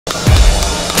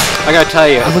I gotta tell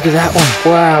you. Oh, look at that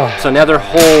one. Wow. It's another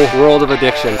whole world of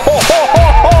addiction. Ho, ho, ho,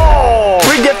 ho.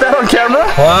 We get that on camera?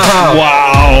 Wow.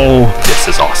 Wow. This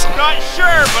is awesome. Not sure,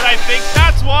 but I think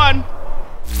that's one.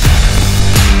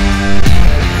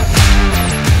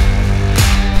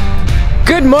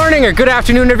 Good morning or good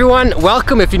afternoon, everyone.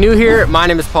 Welcome if you're new here. My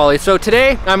name is Pauly. So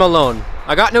today I'm alone.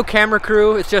 I got no camera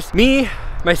crew. It's just me,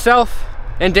 myself,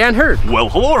 and Dan Hurd. Well,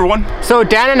 hello everyone. So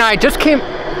Dan and I just came.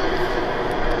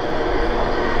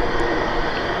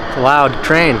 It's a loud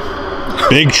train.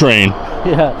 Big train.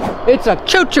 Yeah, it's a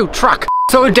choo-choo truck.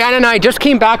 So Dan and I just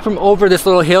came back from over this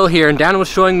little hill here, and Dan was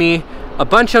showing me a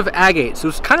bunch of agates. It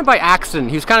was kind of by accident.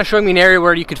 He was kind of showing me an area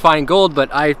where you could find gold,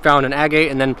 but I found an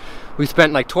agate, and then we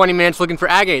spent like 20 minutes looking for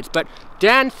agates. But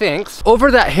Dan thinks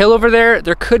over that hill over there,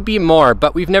 there could be more,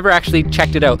 but we've never actually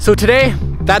checked it out. So today,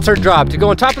 that's our job, to go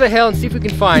on top of the hill and see if we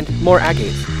can find more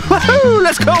agates. Woohoo,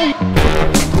 let's go.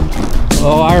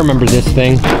 Oh, I remember this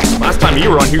thing. Last time you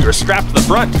were on here, you were strapped to the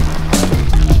front.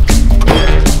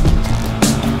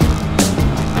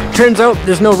 Turns out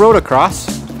there's no road across,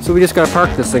 so we just gotta park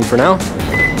this thing for now.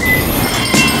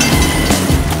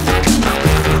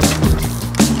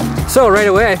 So right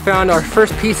away I found our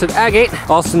first piece of agate,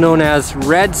 also known as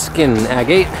red skin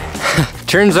agate.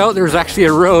 Turns out there's actually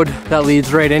a road that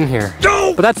leads right in here.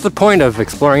 No! But that's the point of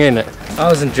exploring, isn't it? I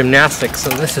was in gymnastics,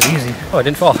 so this is easy. Oh, I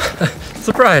didn't fall.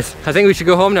 Surprise. I think we should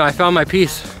go home now. I found my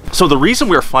piece. So the reason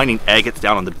we're finding agates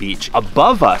down on the beach,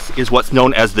 above us is what's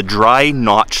known as the dry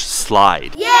notch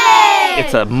slide. Yay!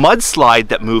 It's a mudslide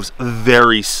that moves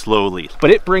very slowly,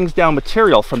 but it brings down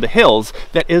material from the hills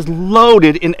that is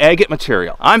loaded in agate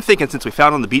material. I'm thinking since we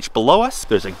found it on the beach below us,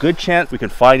 there's a good chance we can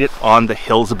find it on the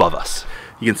hills above us.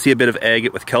 You can see a bit of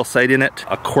agate with calcite in it,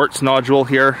 a quartz nodule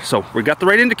here, so we got the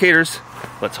right indicators.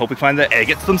 Let's hope we find the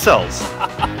agates themselves.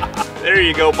 There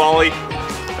you go, Pauly.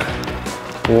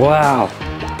 Wow.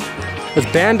 It's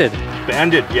banded.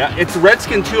 Banded, yeah. It's red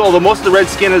skin too, although most of the red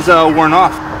skin is worn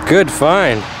off. Good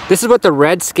find. This is what the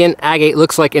red skin agate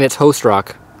looks like in its host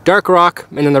rock. Dark rock,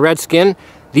 and then the red skin.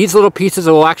 These little pieces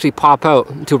will actually pop out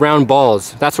into round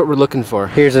balls. That's what we're looking for.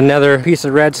 Here's another piece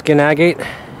of red skin agate.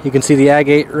 You can see the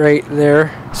agate right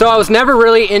there. So I was never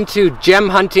really into gem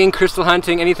hunting, crystal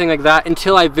hunting, anything like that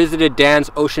until I visited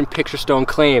Dan's ocean picture stone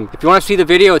claim. If you want to see the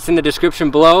video, it's in the description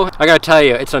below. I gotta tell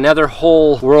you, it's another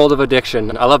whole world of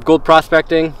addiction. I love gold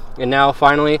prospecting, and now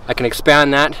finally I can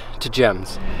expand that to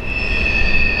gems.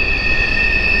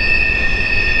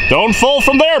 Don't fall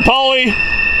from there, Pauly!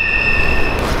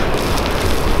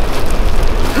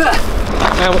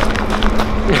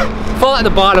 Fall at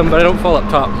the bottom, but I don't fall up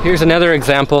top. Here's another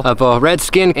example of a red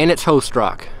skin in its host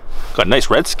rock. Got a nice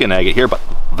red skin agate here, but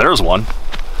there's one.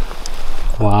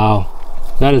 Wow,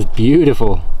 that is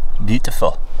beautiful.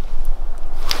 Beautiful.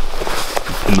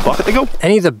 In the bucket they go.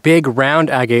 Any of the big round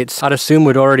agates, I'd assume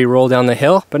would already roll down the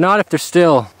hill, but not if they're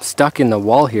still stuck in the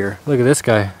wall here. Look at this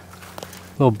guy.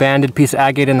 Little banded piece of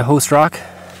agate in the host rock.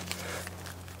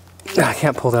 I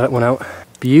can't pull that one out.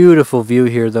 Beautiful view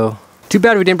here though. Too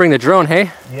bad we didn't bring the drone,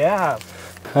 hey? Yeah.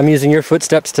 I'm using your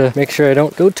footsteps to make sure I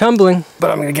don't go tumbling,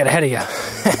 but I'm gonna get ahead of you.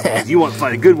 You want to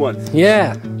find good ones.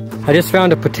 Yeah. I just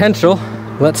found a potential.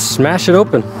 Let's smash it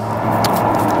open.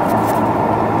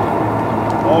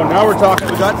 Oh, now we're talking.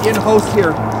 We got in-host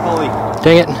here, Pauly.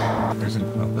 Dang it. Oh,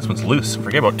 this one's loose.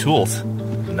 Forget about tools.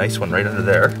 Nice one right under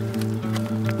there.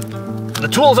 The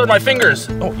tools are my fingers.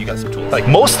 Oh, you got some tools. Like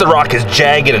most of the rock is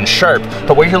jagged and sharp,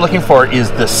 but what you're looking for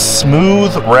is the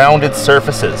smooth, rounded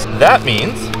surfaces. That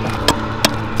means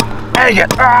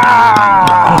agate.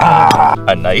 Ah!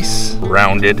 A nice,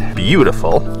 rounded,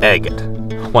 beautiful agate.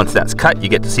 Once that's cut, you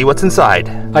get to see what's inside.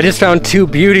 I just found two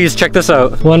beauties. Check this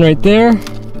out. One right there,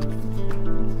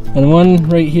 and one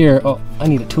right here. Oh, I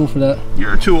need a tool for that.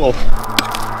 Your tool.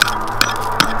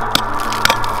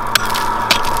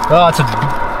 Oh, it's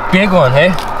a big one, hey?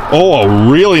 Oh,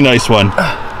 a really nice one.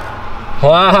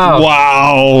 Wow.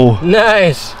 Wow.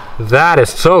 Nice. That is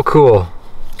so cool.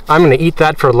 I'm gonna eat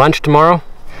that for lunch tomorrow.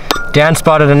 Dan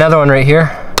spotted another one right here.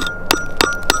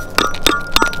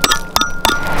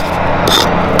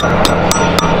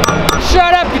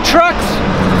 Shut up, you trucks!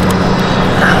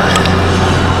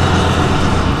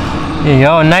 There you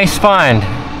go, nice find.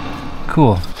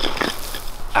 Cool.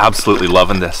 Absolutely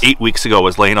loving this. 8 weeks ago, I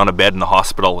was laying on a bed in the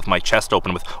hospital with my chest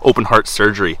open with open heart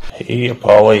surgery. Hey,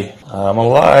 Pauly, I'm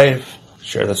alive.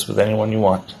 Share this with anyone you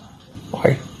want.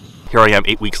 Bye. Here I am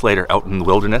 8 weeks later out in the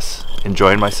wilderness,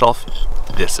 enjoying myself.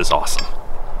 This is awesome.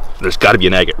 There's got to be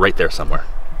an agate right there somewhere.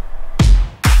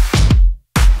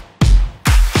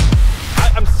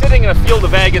 I'm sitting in a field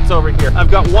of agates over here.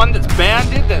 I've got one that's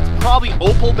banded, that's probably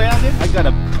opal banded. I've got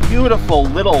a beautiful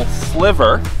little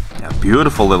sliver Yeah,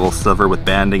 beautiful little silver with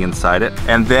banding inside it.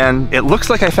 And then it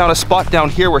looks like I found a spot down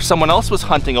here where someone else was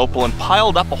hunting opal and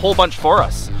piled up a whole bunch for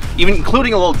us, even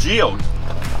including a little geode.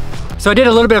 So I did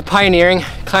a little bit of pioneering,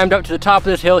 climbed up to the top of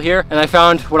this hill here, and I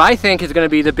found what I think is gonna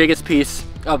be the biggest piece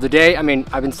of the day. I mean,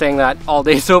 I've been saying that all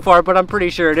day so far, but I'm pretty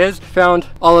sure it is. Found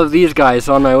all of these guys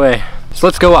on my way. So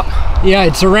let's go up. Yeah,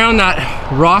 it's around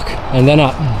that rock and then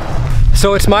up.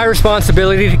 So it's my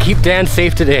responsibility to keep Dan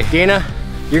safe today. Dana,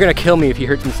 you're gonna kill me if he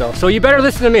hurts himself. So you better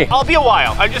listen to me. I'll be a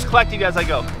while. I'm just collecting as I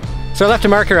go. So I left a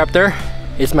marker up there.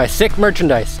 It's my sick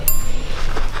merchandise.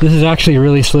 This is actually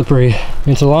really slippery.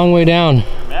 It's a long way down.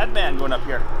 Madman going up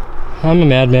here. I'm a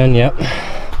madman, yep.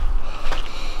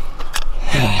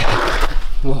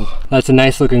 Whoa, that's a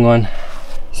nice looking one.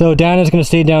 So Dana's gonna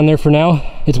stay down there for now.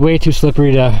 It's way too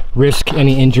slippery to risk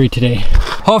any injury today.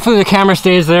 Hopefully the camera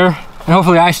stays there, and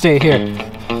hopefully I stay here.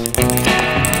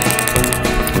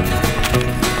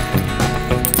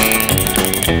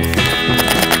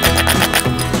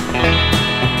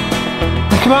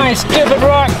 Come on, stupid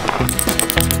rock!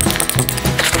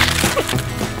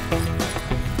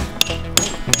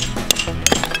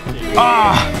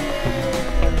 Ah!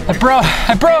 I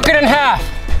broke it in half!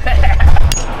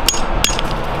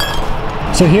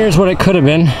 So here's what it could have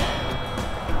been.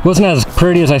 It wasn't as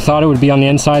pretty as I thought it would be on the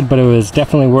inside, but it was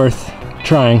definitely worth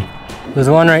trying. There's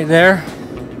one right there,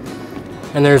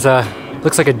 and there's a,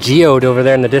 looks like a geode over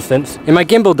there in the distance. And my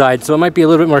gimbal died, so it might be a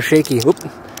little bit more shaky. Whoop.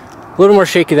 A little more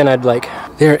shaky than I'd like.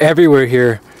 They're everywhere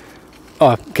here.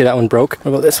 Oh, okay, that one broke.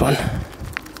 What about this one?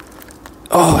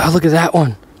 Oh, look at that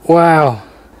one. Wow.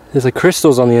 There's like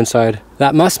crystals on the inside.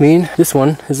 That must mean this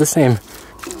one is the same.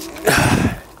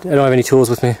 I don't have any tools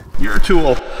with me. You're a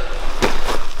tool.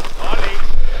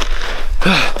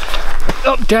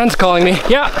 Oh, Dan's calling me.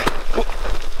 Yeah.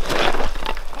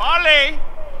 Pauly!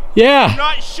 Yeah. I'm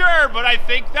not sure, but I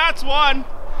think that's one.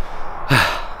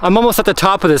 I'm almost at the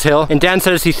top of this hill, and Dan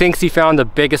says he thinks he found the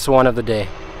biggest one of the day.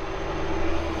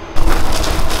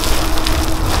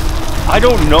 I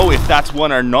don't know if that's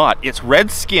one or not. It's red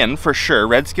skin for sure,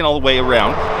 red skin all the way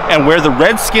around. And where the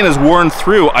red skin is worn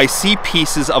through, I see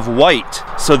pieces of white.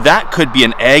 So that could be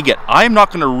an agate. I'm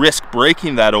not gonna risk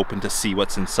breaking that open to see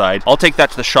what's inside. I'll take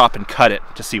that to the shop and cut it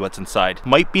to see what's inside.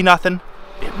 Might be nothing,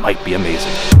 it might be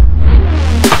amazing.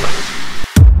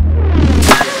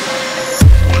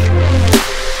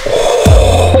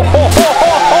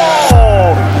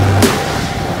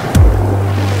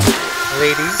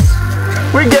 Ladies.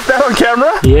 We get that on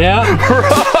camera? Yeah.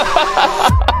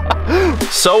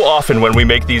 So often when we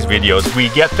make these videos, we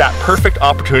get that perfect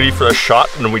opportunity for a shot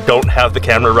when we don't have the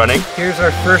camera running. Here's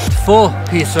our first full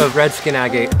piece of red skin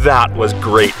agate. That was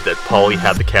great that Pauly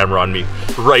had the camera on me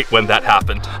right when that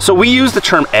happened. So we use the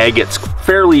term agates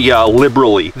fairly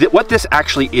liberally. What this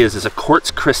actually is a quartz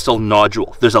crystal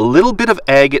nodule. There's a little bit of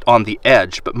agate on the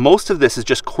edge, but most of this is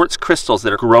just quartz crystals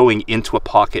that are growing into a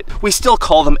pocket. We still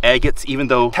call them agates, even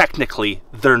though technically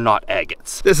they're not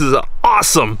agates. This is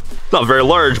awesome. Not very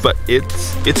large, but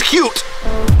it's cute.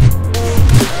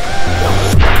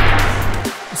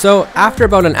 So after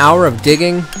about an hour of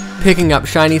digging, picking up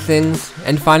shiny things,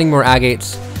 and finding more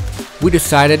agates, we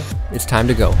decided it's time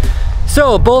to go.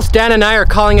 So both Dan and I are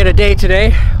calling it a day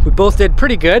today. We both did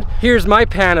pretty good. Here's my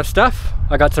pan of stuff.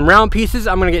 I got some round pieces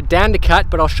I'm gonna get Dan to cut,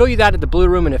 but I'll show you that at the blue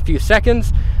room in a few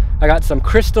seconds. I got some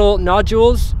crystal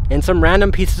nodules and some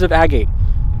random pieces of agate.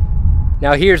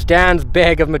 Now here's Dan's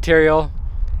bag of material.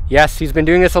 Yes, he's been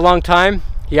doing this a long time.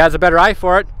 He has a better eye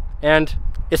for it, and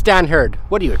it's Dan Hurd.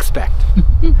 What do you expect?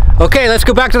 Okay, let's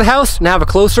go back to the house and have a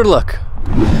closer look.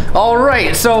 All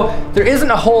right, so there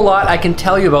isn't a whole lot I can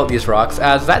tell you about these rocks,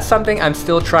 as that's something I'm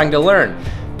still trying to learn.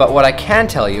 But what I can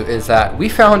tell you is that we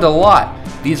found a lot.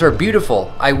 These are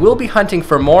beautiful. I will be hunting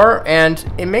for more, and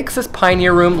it makes this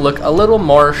pioneer room look a little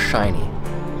more shiny.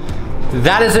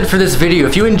 That is it for this video.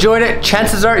 If you enjoyed it,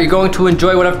 chances are you're going to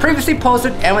enjoy what I've previously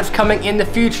posted and what's coming in the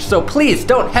future. So please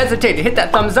don't hesitate to hit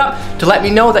that thumbs up to let me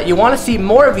know that you want to see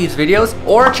more of these videos,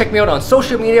 or check me out on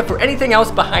social media for anything else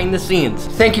behind the scenes.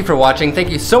 Thank you for watching.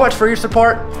 Thank you so much for your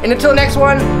support. And until next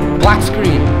one, black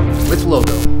screen with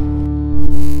logo.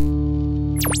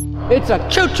 It's a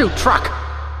choo-choo truck.